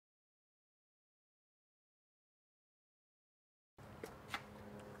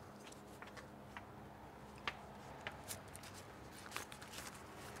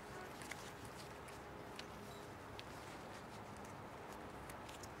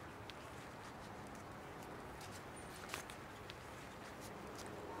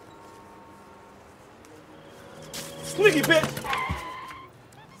Squeaky bitch.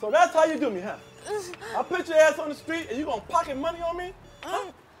 So that's how you do me, huh? I put your ass on the street and you gonna pocket money on me?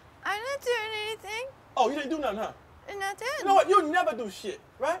 Huh? I'm not doing anything. Oh, you didn't do nothing, huh? Nothing. You know what? You never do shit,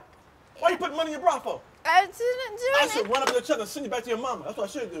 right? Why you put money in your bra for? I didn't do I anything. should run up your chest and send you back to your mama. That's what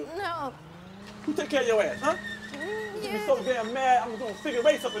I should do. No. Who take care of your ass, huh? You be so damn mad, I'm doing figure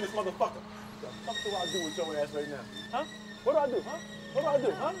eights up in this motherfucker. What the fuck do I do with your ass right now? Huh? What do I do, huh? What do I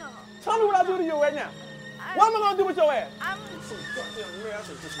do, huh? No. Tell me what I do to you right now. What am I gonna do with your ass? I'm so goddamn mad. I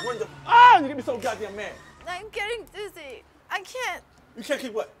should just run the. Ah! You get me so goddamn mad. I'm getting dizzy. I can't. You can't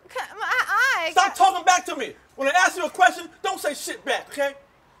keep what? My eye. Stop talking back to me. When I ask you a question, don't say shit back, okay?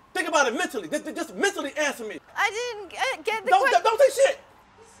 Think about it mentally. Just mentally answer me. I didn't get the question. Don't say shit.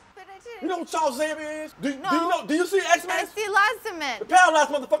 But I didn't. You know who Charles Xavier is? No. Do you see X-Men? I see lots of men. The paralyzed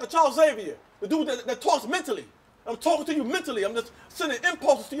motherfucker Charles Xavier. The dude that talks mentally. I'm talking to you mentally. I'm just sending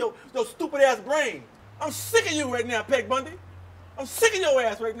impulses to your stupid ass brain. I'm sick of you right now, Peg Bundy. I'm sick of your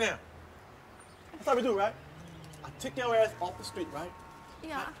ass right now. That's how we do, right? I take your ass off the street, right?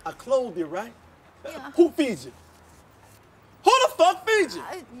 Yeah. I clothe you, right? Yeah. Who feeds you? Who the fuck feeds you?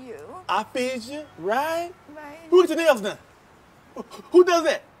 You. I feed you, right? Right. Who gets your nails done? Who does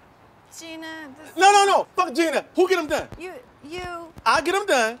that? Gina. No. Fuck Gina. Who get them done? You. I get them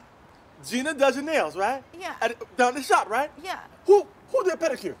done. Gina does your nails, right? Yeah. Down the shop, right? Yeah. Who did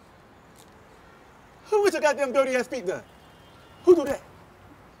pedicure? Who gets your goddamn dirty ass feet done? Who do that?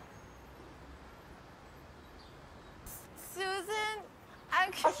 Susan.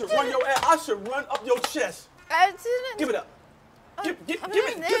 I should run your ass. I should run up your chest. I didn't. Give it up. Give me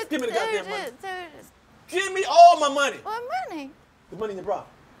the goddamn money. There it is. Give me all my money. What money? The money in your bra.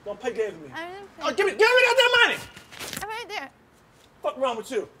 Don't play games with me. I didn't pay. Oh, give me that money. I'm right there. Fuck wrong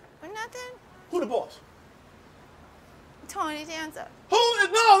with you? Nothing. Who the boss? Tony Danza.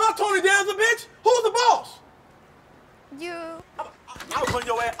 No, not Tony Danza, bitch. Who's the boss? You. I'm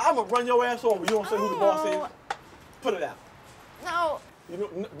gonna run your ass over. You don't say who the boss is. Put it out. No.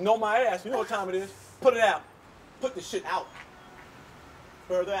 You know my ass. You know what time it is. Put it out. Put the shit out.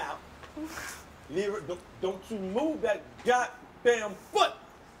 Further out. Leave it. Don't you move that goddamn foot.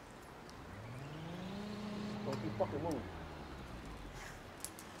 Don't you fucking move.